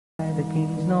The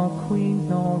kings nor queens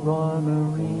nor royal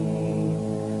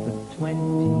marines, the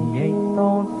 28th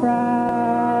on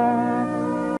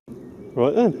France.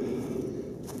 Right then,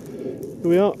 here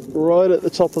we are, right at the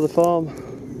top of the farm.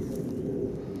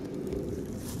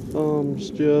 Farm's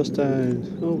just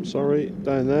down, oh sorry,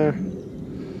 down there.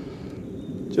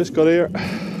 Just got here.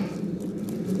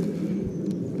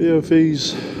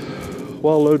 BOV's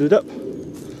well loaded up.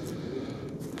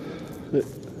 It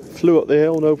flew up the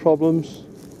hill, no problems.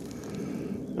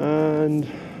 And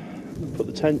put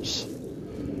the tents,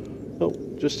 oh,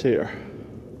 just here.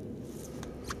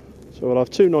 So we'll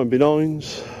have two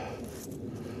 9x9s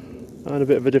and a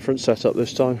bit of a different setup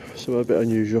this time, so a bit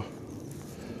unusual.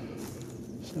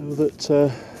 So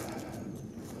that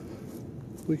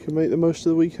we can make the most of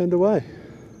the weekend away.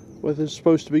 Weather's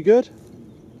supposed to be good.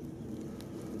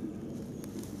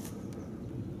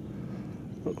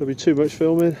 Not going to be too much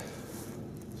filming.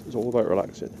 It's all about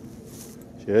relaxing.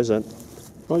 Cheers then.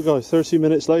 Right guys, 30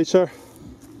 minutes later.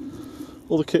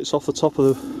 All the kit's off the top of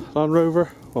the Land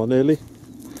Rover, or nearly.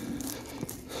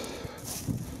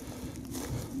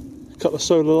 A couple of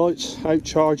solar lights out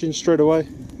charging straight away.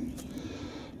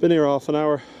 Been here half an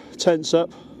hour. Tents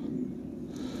up.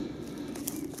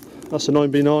 That's a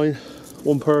 9x9.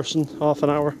 One person, half an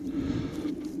hour.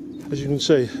 As you can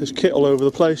see, there's kit all over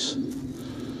the place,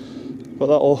 but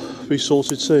that'll be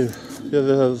sorted soon. The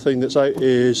other thing that's out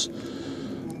is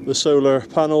the solar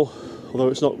panel, although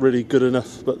it's not really good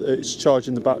enough, but it's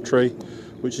charging the battery,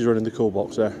 which is running the cool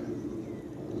box there.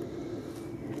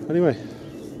 Anyway,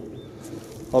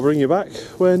 I'll bring you back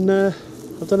when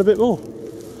I've done a bit more.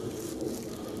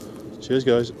 Cheers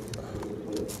guys.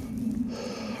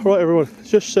 Right everyone,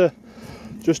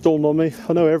 just dawned on me,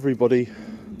 I know everybody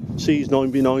sees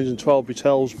 9x9s and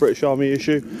 12x12s, British Army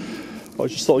issue. I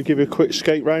just thought I'd give you a quick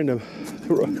skate round them.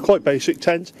 Quite basic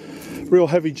tent, real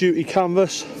heavy duty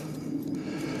canvas.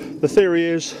 The theory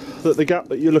is that the gap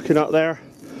that you're looking at there,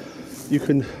 you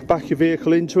can back your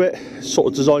vehicle into it. It's sort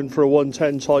of designed for a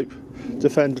 110 type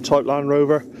Defender type Land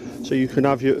Rover, so you can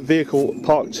have your vehicle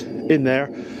parked in there.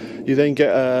 You then get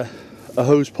a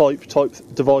hose pipe type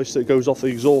device that goes off the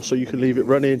exhaust, so you can leave it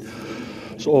running,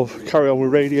 sort of carry on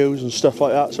with radios and stuff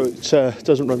like that, so it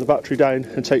doesn't run the battery down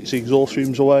and takes the exhaust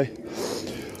fumes away.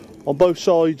 On both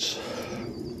sides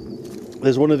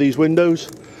there's one of these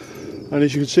windows, and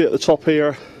as you can see at the top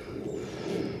here,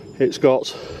 it's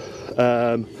got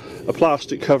a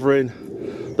plastic covering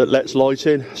that lets light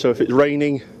in, so if it's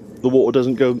raining the water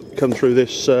doesn't come through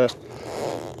this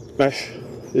mesh,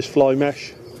 this fly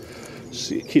mesh,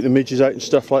 so keep the midges out and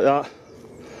stuff like that.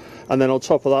 And then on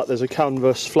top of that there's a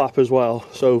canvas flap as well,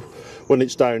 so when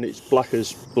it's down it's black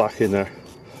as black in there,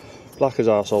 black as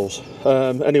arseholes.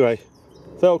 Anyway,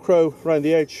 velcro around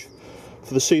the edge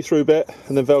for the see-through bit,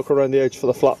 and then velcro around the edge for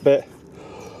the flat bit,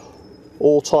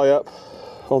 all tie up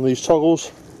on these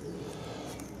toggles.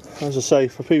 As I say,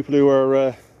 for people who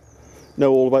are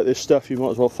know all about this stuff, you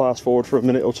might as well fast forward for a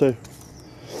minute or two.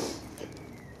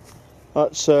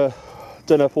 That's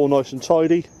done up all nice and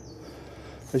tidy.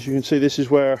 As you can see, this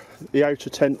is where the outer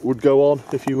tent would go on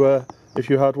if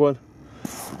you had one.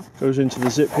 Goes into the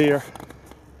zip here.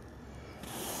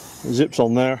 The zip's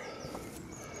on there,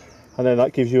 and then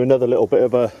that gives you another little bit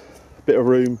of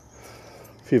room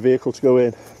for your vehicle to go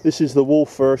in. This is the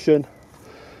Wolf version,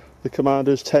 the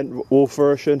Commander's tent Wolf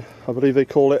version, I believe they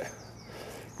call it.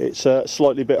 It's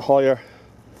slightly bit higher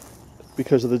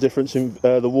because of the difference in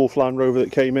the Wolf Land Rover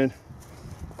that came in.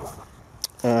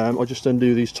 I just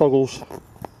undo these toggles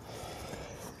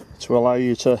to allow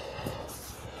you to,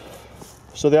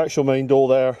 so the actual main door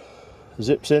there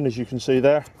zips in, as you can see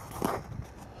there,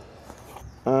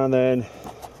 and then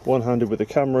one-handed with the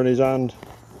camera in his hand.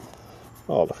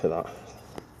 Oh, look at that,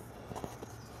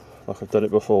 like I've done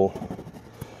it before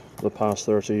for the past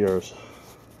 30 years.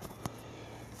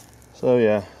 So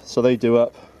yeah, so they do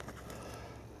up,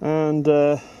 and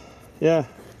yeah,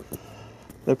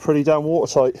 they're pretty damn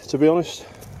watertight, to be honest.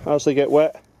 As they get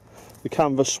wet, the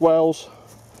canvas swells,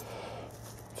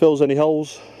 fills any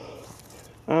holes,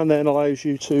 and then allows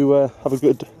you to have a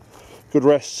good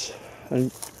rest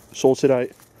and sort it out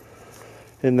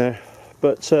in there.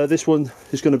 But this one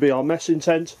is going to be our messing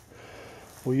tent.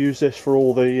 We'll use this for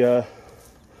all the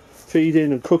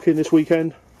feeding and cooking this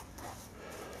weekend.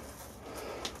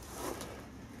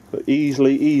 But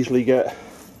easily get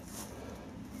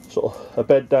sort of a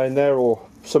bed down there, or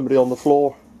somebody on the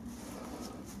floor.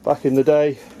 Back in the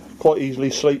day, quite easily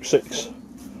sleep 6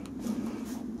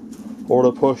 or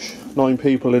a push 9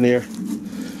 people in here.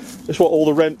 That's what all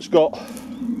the rents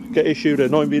get issued, a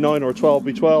 9x9 or a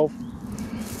 12x12,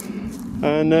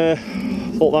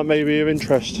 and thought that may be of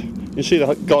interest. You see the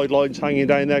guidelines hanging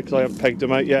down there because I haven't pegged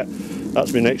them out yet.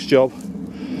 That's my next job.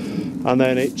 And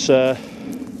then it's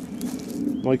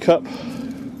my cup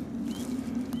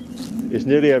is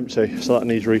nearly empty, so that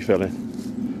needs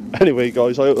refilling. Anyway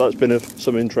guys, I hope that's been of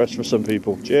some interest for some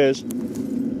people. Cheers.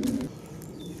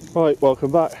 Right,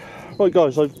 welcome back. Right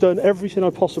guys, I've done everything I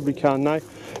possibly can now.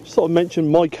 Just thought I'd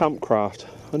mention my campcraft.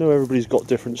 I know everybody's got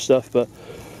different stuff, but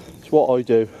it's what I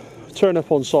do. Turn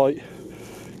up on site,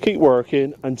 keep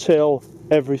working until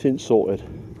everything's sorted.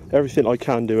 Everything I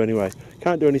can do anyway.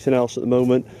 Can't do anything else at the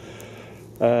moment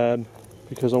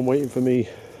because I'm waiting for me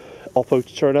Oppo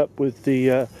to turn up with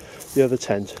the other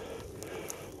tent.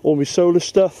 All my solar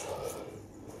stuff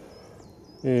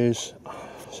is,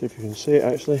 see if you can see it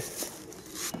actually.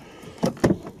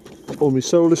 All my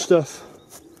solar stuff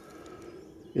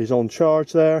is on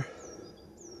charge there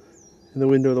in the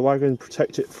window of the wagon,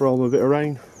 protect it from a bit of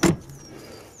rain.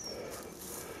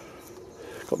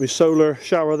 Got my solar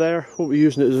shower there, won't be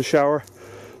using it as a shower,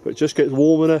 but it just gets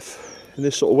warm enough in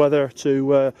this sort of weather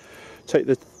to take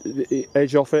the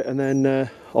edge off it, and then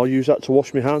I'll use that to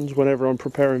wash my hands whenever I'm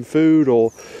preparing food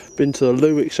or been to the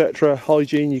loo, etc.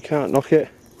 Hygiene, you can't knock it.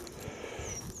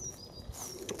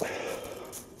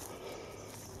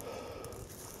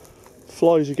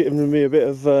 Flies are giving me a bit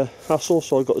of hassle,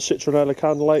 so I've got the citronella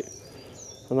candlelight,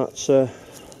 and that's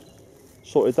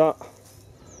sorted that.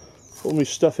 All my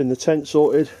stuff in the tent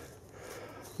sorted.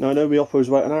 Now I know my Oppo's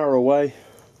about an hour away,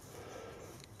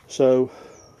 so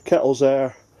kettle's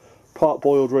there, part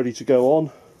boiled, ready to go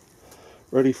on,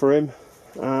 ready for him,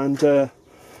 and so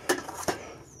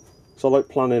I like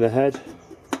planning ahead.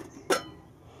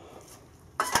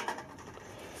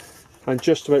 And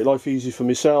just to make life easy for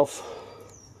myself,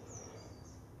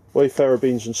 Wayfarer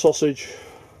beans and sausage,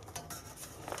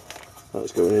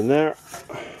 that's going in there,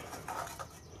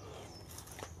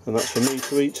 and that's for me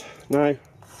to eat now.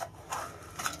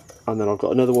 And then I've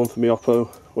got another one for my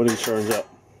Oppo when he turns up.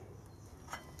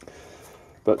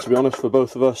 But to be honest, for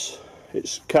both of us,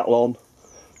 it's kettle on,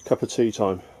 cup of tea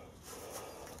time.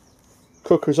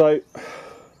 Cooker's out,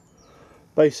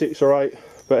 basics are out,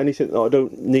 but anything that I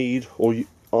don't need or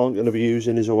aren't going to be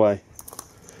using is away.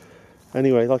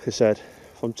 Anyway, like I said,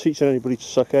 if I'm teaching anybody to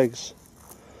suck eggs,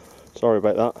 sorry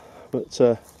about that, but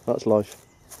that's life.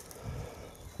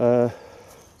 Going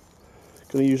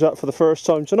to use that for the first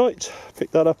time tonight.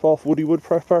 Picked that up off Woody Wood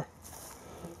Prepper.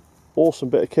 Awesome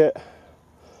bit of kit.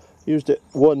 Used it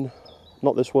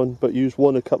not this one, but used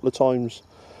one a couple of times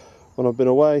when I've been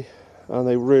away, and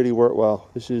they really work well.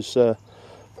 This is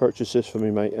purchase this for me,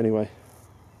 mate. Anyway,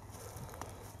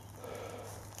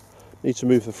 need to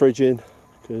move the fridge in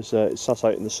because it's sat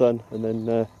out in the sun, and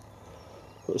then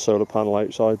put the solar panel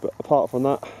outside. But apart from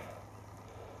that,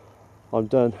 I'm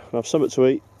done. I have something to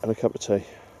eat and a cup of tea.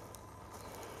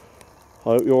 I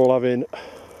hope you're all having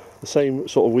the same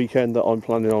sort of weekend that I'm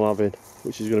planning on having,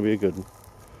 which is going to be a good one.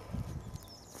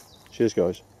 Cheers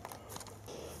guys.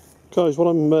 Guys, while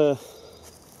I'm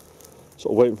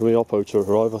sort of waiting for my Oppo to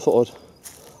arrive, I thought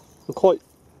I'm quite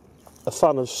a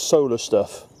fan of solar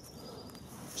stuff.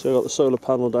 So I've got the solar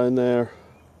panel down there,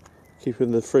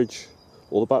 keeping the fridge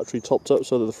or the battery topped up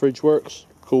so that the fridge works.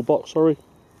 Cool box, sorry.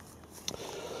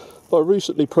 But I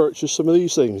recently purchased some of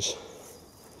these things.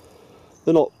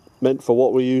 They're not meant for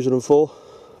what we're using them for,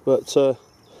 but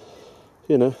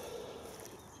you know,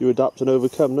 you adapt and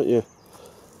overcome, don't you?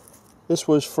 This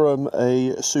was from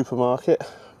a supermarket,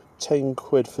 10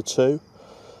 quid for two,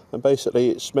 and basically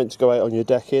it's meant to go out on your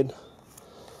decking.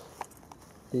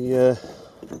 The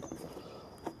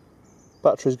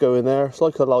batteries go in there. It's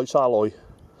like a light alloy,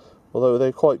 although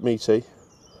they're quite meaty,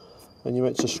 and you're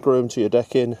meant to screw them to your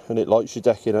decking and it lights your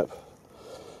decking up.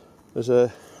 There's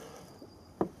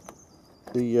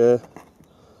the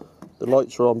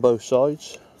lights are on both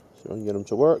sides, so I can get them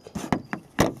to work.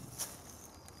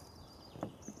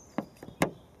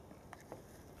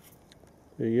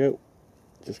 There you go,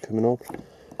 just coming on,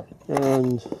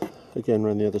 and again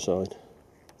round the other side.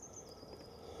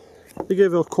 They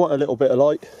give us quite a little bit of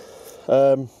light.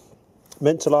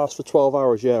 Meant to last for 12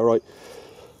 hours, yeah, right.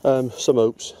 Some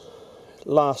hopes.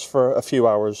 Last for a few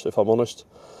hours, if I'm honest.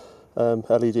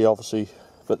 LED obviously,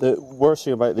 but the worst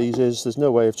thing about these is there's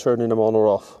no way of turning them on or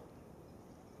off.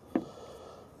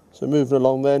 So moving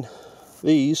along then,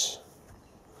 these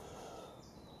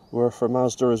were for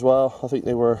Mazda as well. I think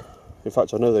they were, in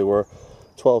fact I know they were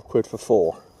 12 quid for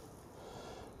four.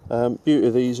 Beauty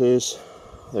of these is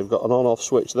they've got an on-off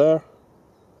switch there,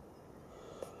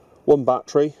 one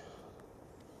battery,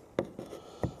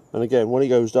 and again when it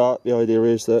goes dark the idea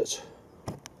is that,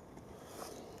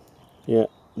 yeah,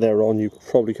 they're on. You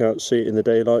probably can't see it in the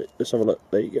daylight. Let's have a look.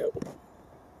 There you go.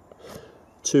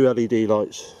 2 LED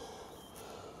lights.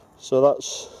 So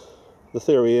that's the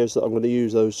theory, is that I'm going to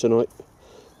use those tonight.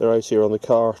 They're out here on the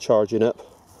car charging up,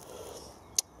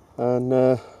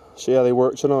 and see how they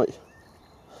work tonight.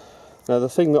 Now the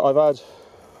thing that I've had,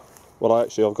 well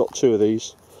I've got 2 of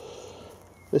these.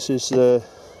 This is the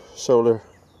solar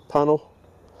panel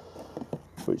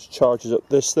which charges up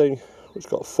this thing, which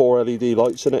got 4 LED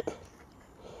lights in it.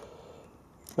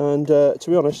 And to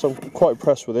be honest, I'm quite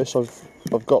impressed with this.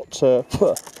 I've got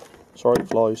sorry,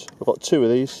 flies. I've got 2 of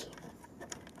these,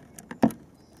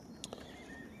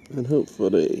 and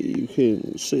hopefully you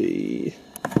can see.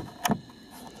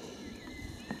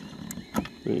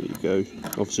 There you go.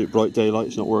 Obviously, bright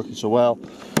daylight's not working so well,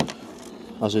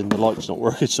 as in the light's not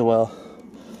working so well.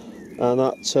 And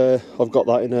that I've got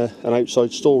that in an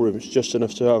outside storeroom. It's just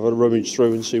enough to have a rummage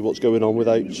through and see what's going on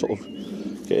without sort of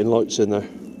getting lights in there.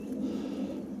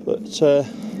 But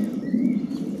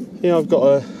yeah, I've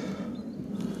got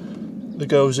the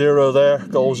Go Zero there,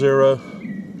 Goal Zero,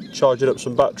 charging up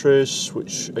some batteries,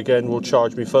 which again will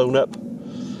charge my phone up.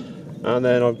 And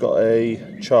then I've got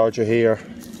a charger here,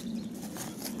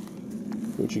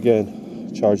 which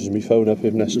again charges my phone up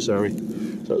if necessary.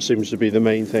 So that seems to be the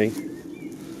main thing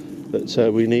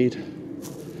that we need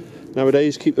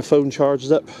nowadays. Keep the phone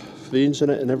charged up for the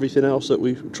internet and everything else that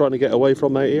we're trying to get away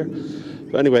from out here.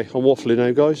 But anyway, I'm waffling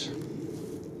now, guys,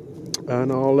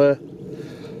 and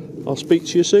I'll speak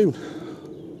to you soon.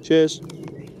 Cheers.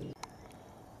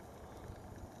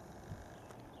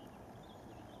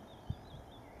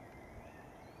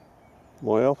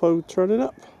 My Oppo turning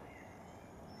up,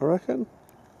 I reckon.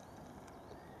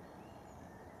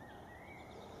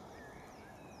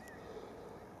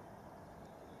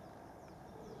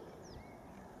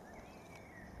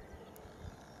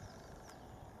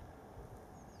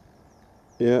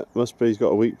 Yeah, must be he's got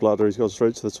a weak bladder, he's gone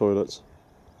straight to the toilets.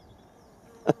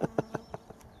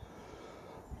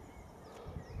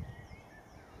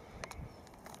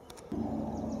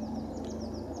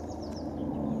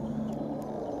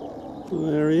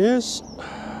 There he is.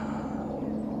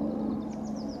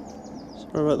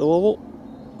 Sorry about the wobble.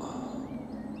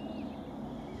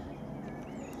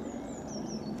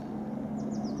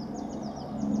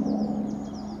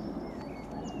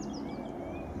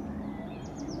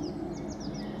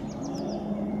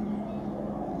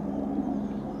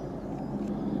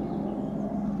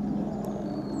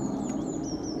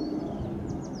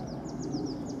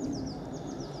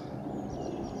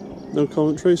 No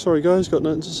commentary, sorry guys, got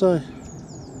nothing to say.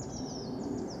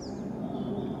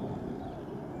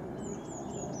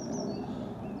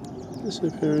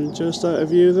 Disappearing just out of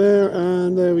view there,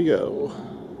 and there we go.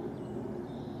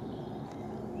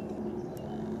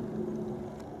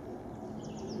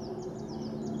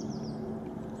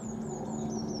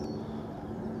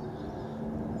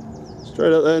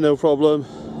 Straight up there, no problem.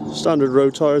 Standard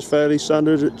road tyres, fairly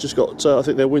standard. It just got, I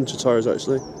think they're winter tyres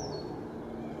actually.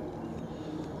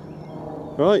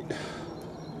 Right,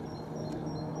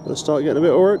 let's start getting a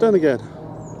bit of work done again.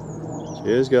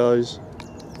 Cheers guys.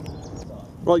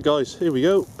 Right guys, here we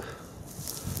go.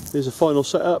 Here's a final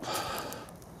setup.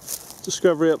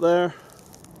 Discovery up there,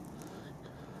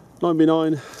 9x9,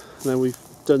 and then we've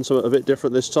done something a bit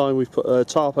different this time. We've put a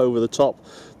tarp over the top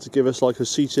to give us like a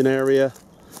seating area,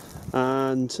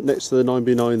 and next to the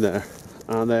 9x9 there,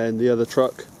 and then the other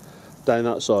truck down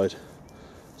that side.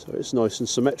 So it's nice and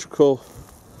symmetrical.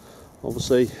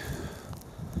 Obviously,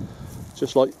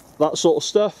 just like that sort of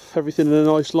stuff, everything in a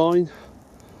nice line.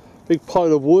 Big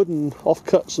pile of wood and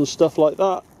offcuts and stuff like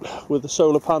that, with the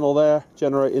solar panel there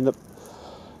generating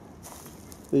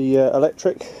the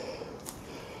electric.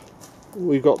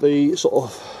 We've got the sort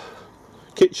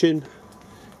of kitchen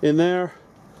in there,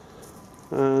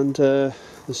 and the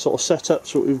sort of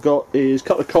setups what we've got is a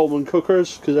couple of Coleman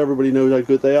cookers, because everybody knows how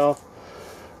good they are,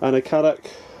 and a Caddock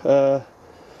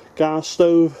gas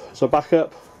stove as a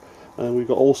backup, and we've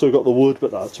also got the wood,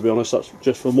 but that, to be honest, that's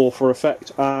just more for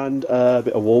effect, and a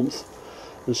bit of warmth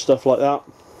and stuff like that.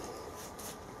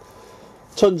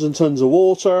 Tons and tons of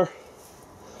water,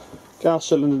 gas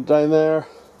cylinder down there.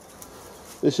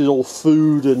 This is all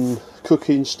food and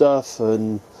cooking stuff,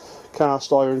 and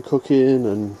cast iron cooking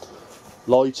and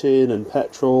lighting and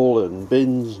petrol and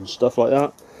bins and stuff like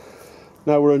that.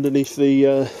 Now we're underneath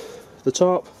the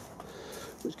tarp,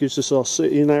 which gives us our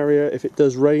sitting area if it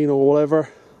does rain or whatever.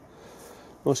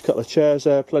 Nice couple of chairs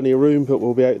there, plenty of room, but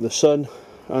we'll be out in the sun.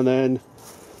 And then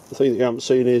the thing that you haven't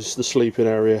seen is the sleeping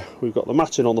area. We've got the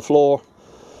matting on the floor,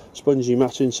 spongy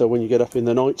matting, so when you get up in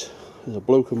the night, as a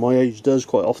bloke of my age does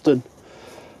quite often.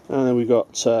 And then we've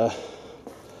got the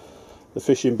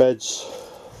fishing beds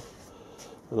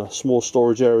and a small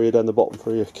storage area down the bottom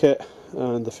for your kit,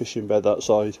 and the fishing bed that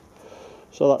side.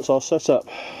 So that's our setup.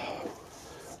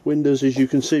 Windows, as you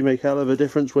can see, make a hell of a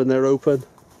difference when they're open.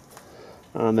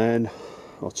 And then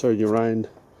I'll turn you around,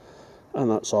 and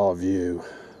that's our view.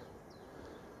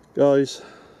 Guys,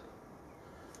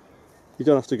 you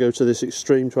don't have to go to this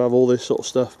extreme to have all this sort of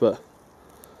stuff, but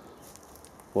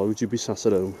why would you be sat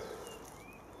at home?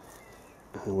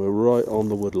 And we're right on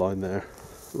the wood line there,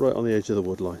 right on the edge of the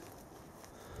wood line.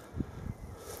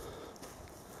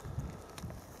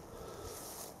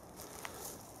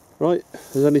 Right,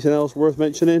 if there's anything else worth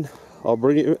mentioning, I'll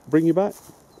bring you back,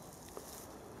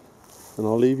 and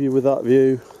I'll leave you with that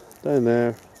view down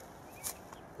there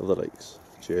of the lakes.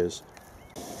 Cheers.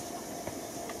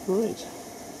 Right,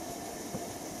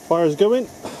 fire's going,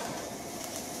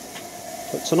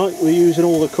 but tonight we're using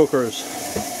all the cookers.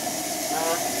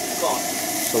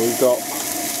 So we've got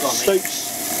steaks,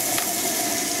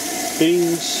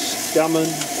 beans, gammon,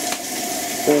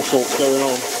 all sorts going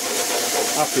on.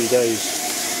 Happy days.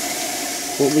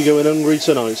 Won't be going hungry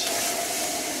tonight.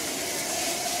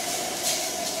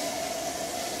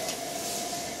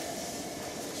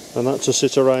 And that to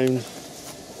sit around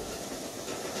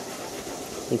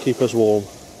and keep us warm.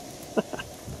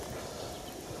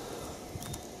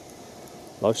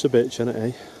 Life's a bitch, isn't it,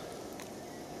 eh?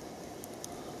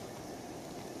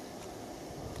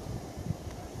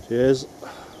 Cheers.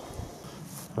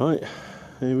 Right,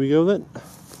 here we go then.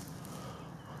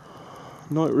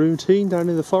 Night routine down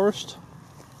in the forest.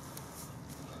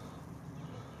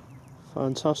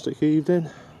 Fantastic evening.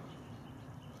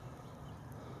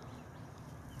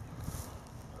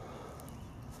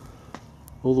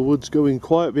 All the wood's going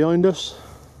quiet behind us.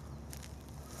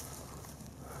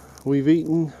 We've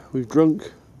eaten, we've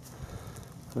drunk,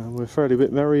 and we're fairly a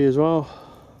bit merry as well.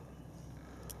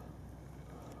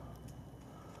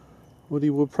 Woody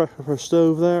wood prepper for a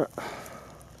stove there.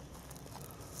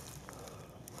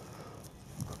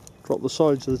 Drop the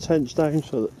sides of the tents down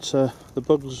so that the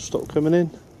bugs stop coming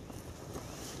in.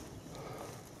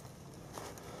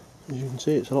 As you can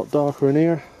see, it's a lot darker in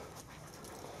here,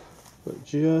 but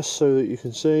just so that you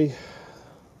can see,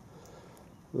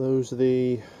 those are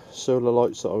the solar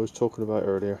lights that I was talking about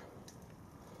earlier.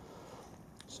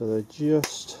 So they're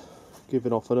just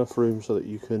giving off enough room so that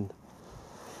you can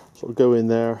sort of go in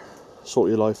there, sort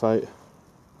your life out,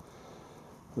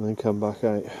 and then come back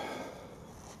out.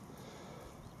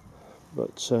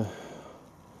 But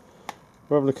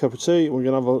we're having a cup of tea, we're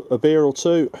going to have a beer or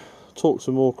two, talk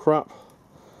some more crap,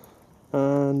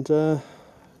 and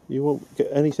you won't get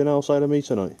anything else out of me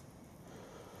tonight.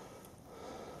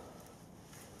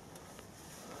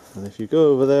 And if you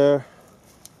go over there,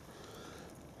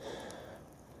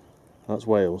 that's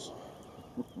Wales.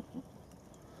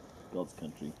 God's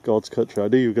country. God's country, I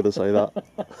knew you were going to say that.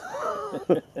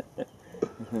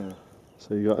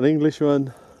 So you got an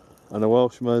Englishman and a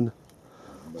Welshman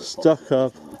stuck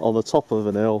up on the top of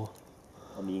an hill.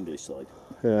 On the English side.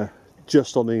 Yeah,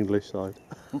 just on the English side.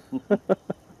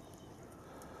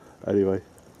 Anyway,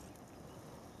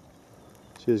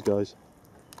 cheers guys.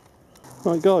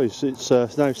 Right guys, it's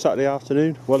now Saturday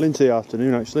afternoon, well into the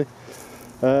afternoon actually.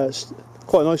 It's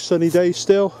quite a nice sunny day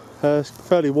still,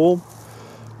 fairly warm,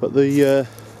 but I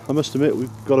must admit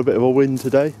we've got a bit of a wind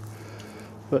today,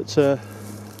 but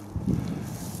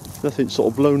nothing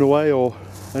sort of blown away or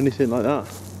anything like that.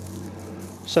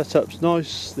 Setup's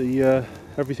nice,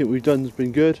 everything we've done has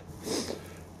been good.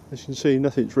 As you can see,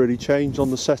 nothing's really changed on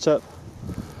the setup.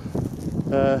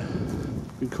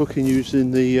 Been cooking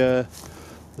using the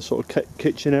sort of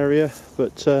kitchen area,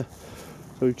 but so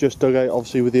we've just dug out,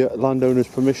 obviously with the landowner's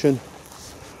permission,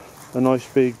 a nice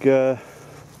big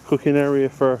cooking area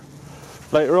for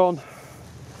later on.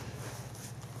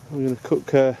 I'm going to cook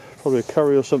probably a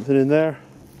curry or something in there.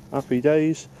 Happy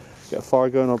days. Get a fire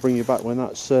going, I'll bring you back when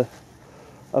that's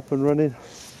up and running.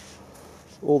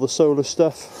 All the solar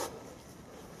stuff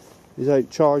is out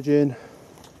charging.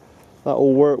 That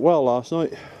all worked well last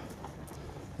night.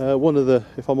 One of the,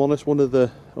 if I'm honest, oh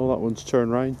that one's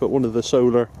turned round, but one of the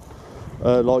solar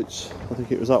lights, I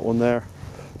think it was that one there,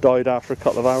 died after a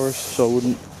couple of hours, so I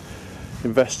wouldn't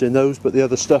invest in those, but the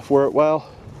other stuff worked well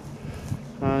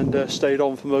and stayed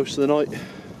on for most of the night.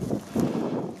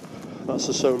 That's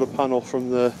the solar panel from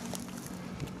the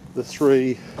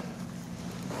 3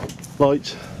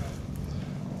 lights.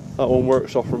 That one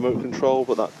works off remote control,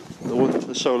 but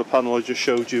the solar panel I just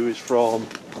showed you is from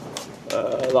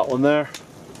that one there,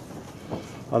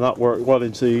 and that worked well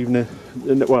into the evening.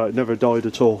 Well, it never died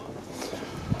at all.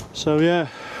 So yeah,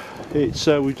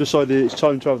 we've decided it's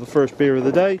time to have the first beer of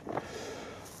the day.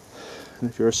 And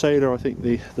if you're a sailor, I think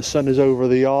the sun is over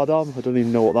the yard arm. I don't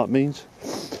even know what that means,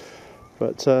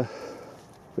 but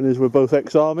And as we're both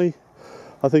ex-army,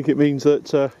 I think it means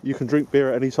that you can drink beer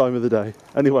at any time of the day.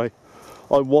 Anyway,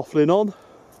 I'm waffling on,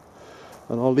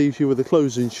 and I'll leave you with a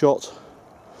closing shot.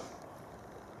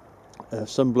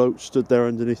 Some bloke stood there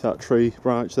underneath that tree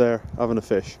branch there having a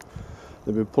fish.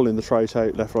 They've been pulling the trout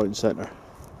out left, right and centre.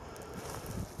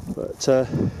 But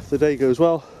if the day goes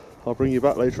well, I'll bring you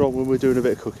back later on when we're doing a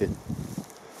bit of cooking.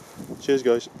 Cheers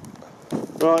guys.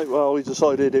 Right, well, we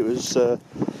decided it was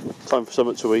time for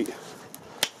something to eat.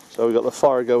 So we got the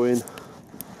fire going.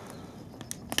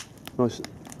 Nice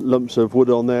lumps of wood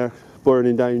on there,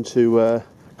 burning down to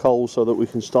coals so that we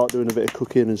can start doing a bit of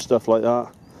cooking and stuff like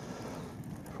that.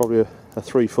 Probably a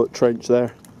 3-foot trench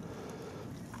there.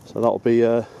 So that'll be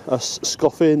us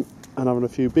scoffing and having a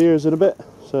few beers in a bit.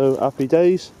 So happy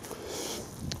days.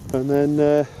 And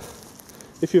then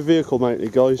if you're vehicle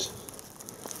mounted guys,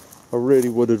 I really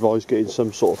would advise getting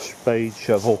some sort of spade,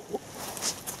 shovel,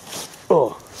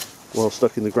 well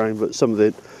stuck in the ground, but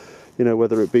something, you know,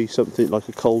 whether it be something like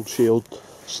a cold shield,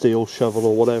 steel shovel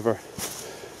or whatever,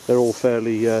 they're all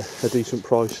fairly a decent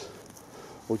price.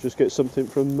 Or just get something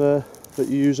from that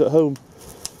you use at home,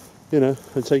 you know,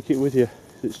 and take it with you.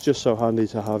 It's just so handy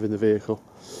to have in the vehicle.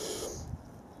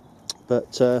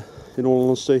 But in all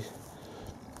honesty,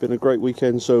 been a great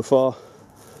weekend so far,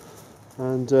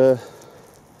 and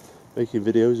making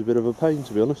videos is a bit of a pain,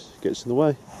 to be honest. It gets in the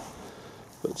way.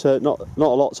 But not a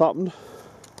lot's happened.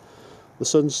 The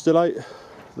sun's still out,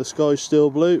 the sky's still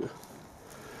blue.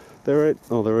 There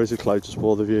is a cloud to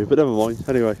spoil the view, but never mind.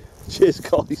 Anyway, cheers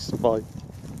guys, bye.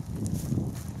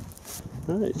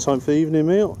 Right, time for the evening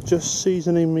meal. Just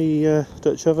seasoning me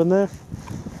Dutch oven there,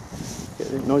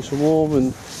 getting it nice and warm, and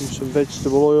use some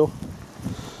vegetable oil.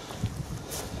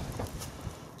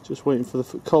 Just waiting for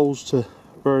the coals to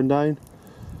burn down,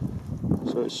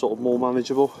 so it's sort of more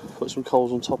manageable. Put some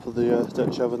coals on top of the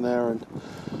Dutch oven there, and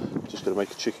just going to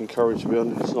make a chicken curry, to be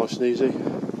honest. It's nice and easy.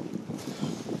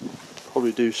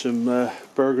 Probably do some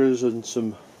burgers and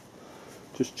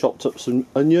just chopped up some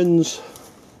onions.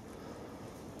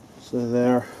 So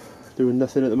they're doing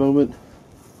nothing at the moment.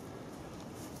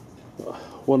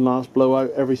 One last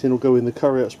blowout, everything will go in the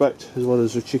curry I expect, as well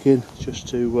as the chicken, just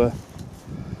to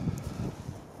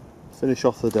finish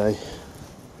off the day.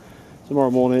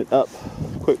 Tomorrow morning up,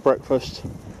 quick breakfast,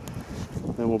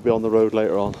 then we'll be on the road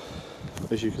later on.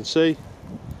 As you can see,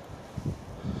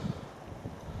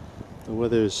 the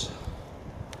weather's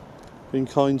been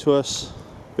kind to us.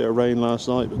 Bit of rain last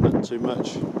night, but not too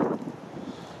much.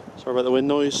 Sorry about the wind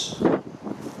noise.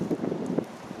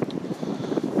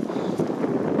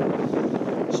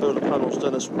 Solar panel's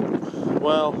done as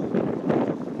well.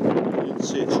 You can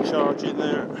see it's charging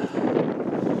there.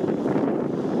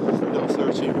 We've got a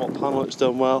 13 watt panel, it's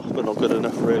done well, but not good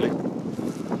enough really.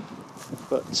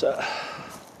 But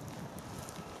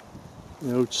you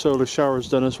know, solar shower's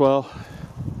done as well.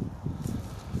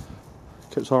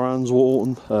 Keeps our hands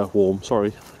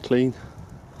clean.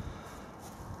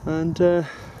 And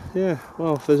yeah,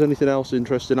 well, if there's anything else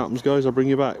interesting happens guys, I'll bring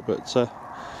you back, but I'm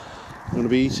going to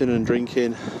be eating and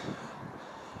drinking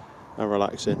and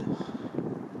relaxing.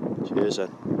 Cheers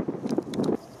then.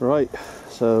 Right,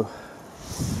 so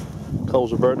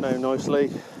coals are burnt now nicely.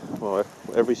 Well,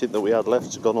 everything that we had left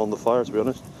has gone on the fire, to be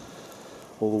honest,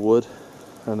 all the wood.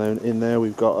 And then in there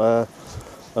we've got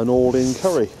an all-in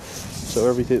curry, so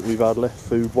everything we've had left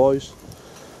food wise,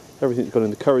 everything's gone in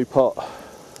the curry pot.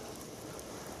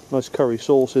 Nice curry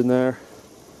sauce in there,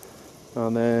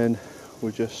 and then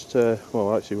we're just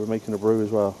well, actually we're making a brew as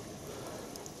well.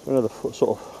 So another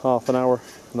sort of half an hour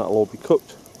and that'll all be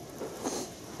cooked.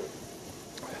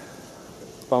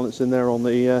 Balance in there on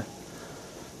the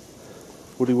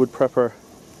Woody Wood Prepper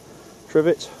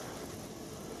trivet.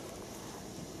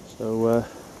 So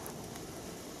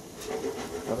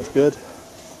that was good.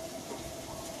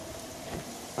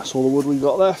 That's all the wood we've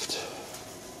got left.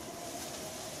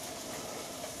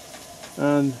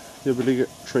 And the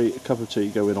obligatory cup of tea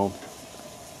going on.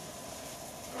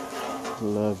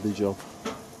 Lovely job.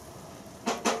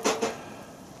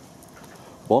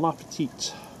 Bon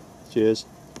appetit. Cheers.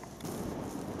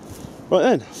 Right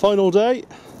then, final day,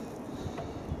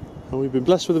 and we've been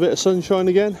blessed with a bit of sunshine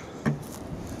again.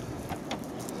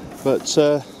 But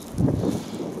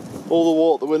all the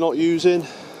water that we're not using,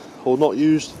 or not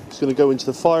used, is going to go into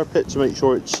the fire pit to make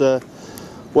sure it's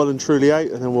well and truly out,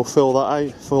 and then we'll fill that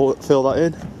out, fill that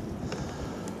in,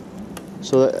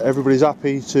 so that everybody's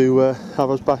happy to have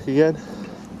us back again.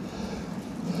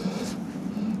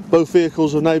 Both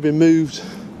vehicles have now been moved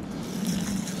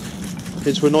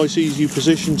into a nice easy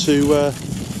position to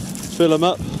fill them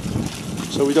up,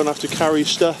 so we don't have to carry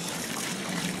stuff.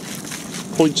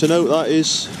 Point to note that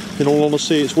is, in all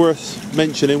honesty, it's worth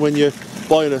mentioning when you're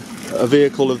buying a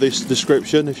vehicle of this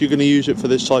description, if you're going to use it for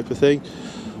this type of thing.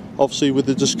 Obviously with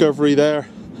the Discovery there,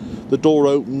 the door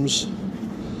opens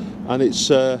and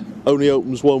it's only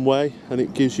opens one way, and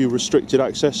it gives you restricted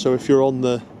access. So if you're on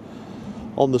the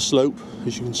slope,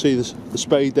 as you can see, the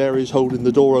spade there is holding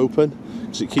the door open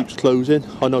because it keeps closing.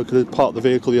 I know I could have parked the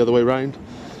vehicle the other way around,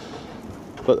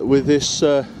 but with this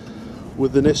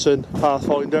with the Nissan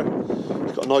Pathfinder,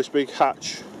 it's got a nice big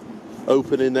hatch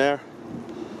open in there,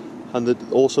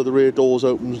 and also the rear doors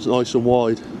opens nice and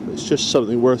wide. It's just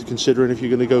something worth considering if you're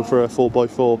going to go for a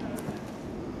 4x4.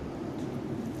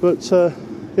 But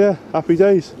yeah, happy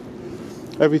days.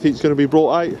 Everything's going to be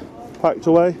brought out, packed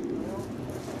away,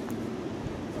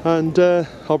 and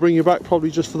I'll bring you back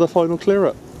probably just for the final clear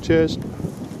up. Cheers.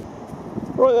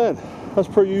 Right then, as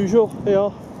per usual,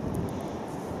 here,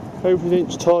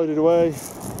 everything's tidied away,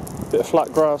 bit of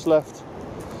flat grass left,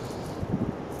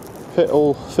 pit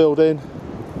all filled in,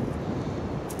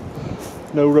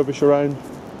 no rubbish around.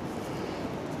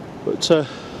 But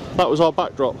that was our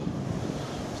backdrop.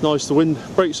 It's nice, the wind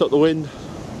breaks up the wind,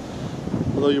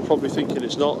 although you're probably thinking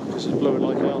it's not because it's blowing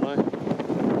like hell now.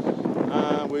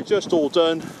 And we're just all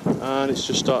done, and it's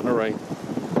just starting to rain.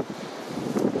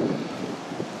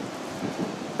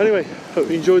 Anyway, hope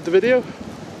you enjoyed the video,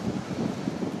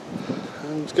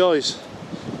 and guys,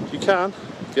 if you can,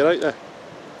 get out there.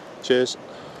 Cheers.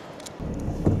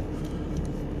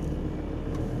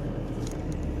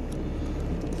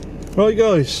 Right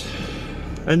guys,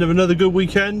 end of another good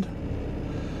weekend.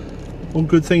 All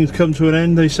good things come to an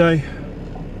end, they say.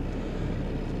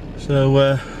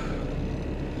 So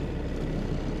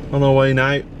on our way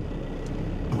now.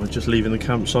 We're just leaving the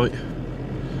campsite,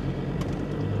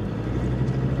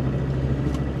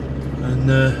 and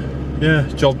yeah,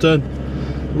 job done.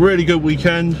 Really good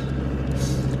weekend.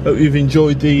 Hope you've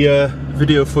enjoyed the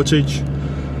video footage.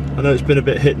 I know it's been a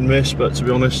bit hit and miss, but to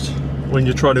be honest, when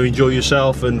you're trying to enjoy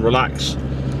yourself and relax,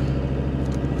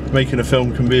 making a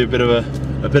film can be a bit of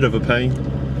a pain.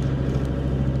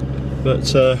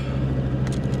 But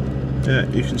yeah,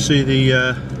 you can see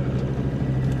the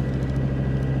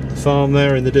farm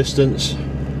there in the distance,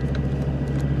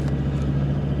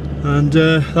 and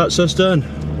that's us done.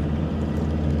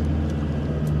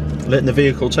 Letting the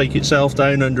vehicle take itself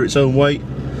down under its own weight.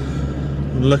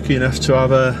 I'm lucky enough to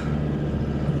have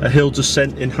a hill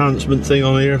descent enhancement thing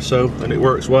on here, and it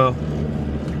works well.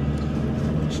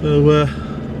 So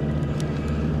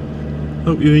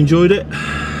hope you enjoyed it,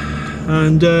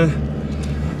 and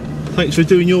thanks for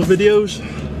doing your videos,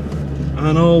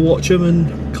 and I'll watch them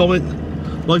and comment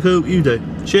like I hope you do.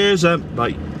 Cheers,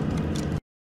 bye.